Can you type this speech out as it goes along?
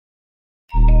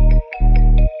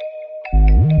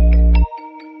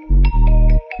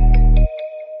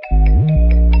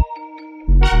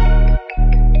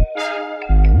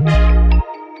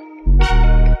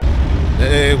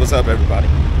What's up, everybody?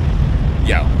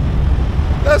 Yo,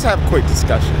 let's have a quick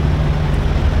discussion.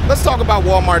 Let's talk about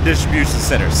Walmart distribution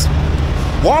centers.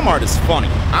 Walmart is funny.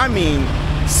 I mean,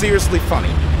 seriously funny.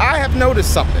 I have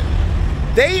noticed something.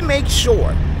 They make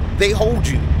sure they hold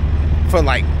you for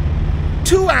like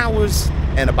 2 hours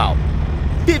and about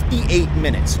 58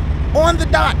 minutes on the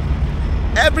dot.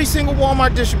 Every single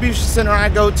Walmart distribution center I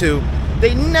go to,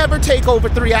 they never take over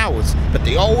 3 hours, but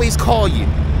they always call you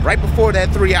right before that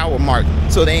 3 hour mark,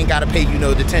 so they ain't gotta pay you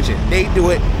no detention. They do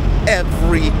it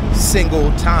every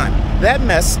single time. That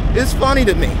mess is funny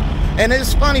to me. And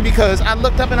it's funny because I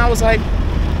looked up and I was like,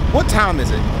 what time is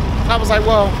it? I was like,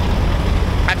 well,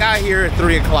 I got here at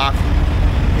 3 o'clock.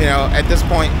 You know, at this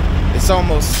point, it's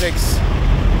almost 6.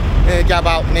 And it got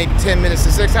about maybe 10 minutes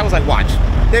to 6. I was like, watch,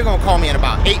 they're gonna call me in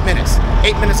about 8 minutes.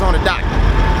 8 minutes on the dot.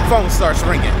 Phone starts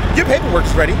ringing. Your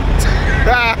paperwork's ready.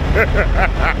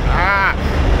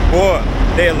 Boy,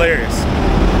 they're hilarious.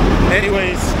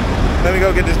 Anyways, let me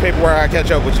go get this paperwork. I'll catch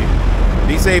up with you.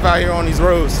 Be safe out here on these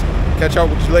roads. Catch up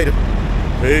with you later.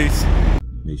 Peace.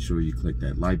 Make sure you click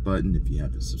that like button. If you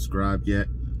haven't subscribed yet,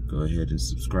 go ahead and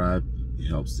subscribe. It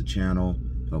helps the channel,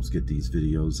 helps get these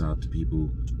videos out to people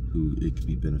who it can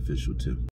be beneficial to.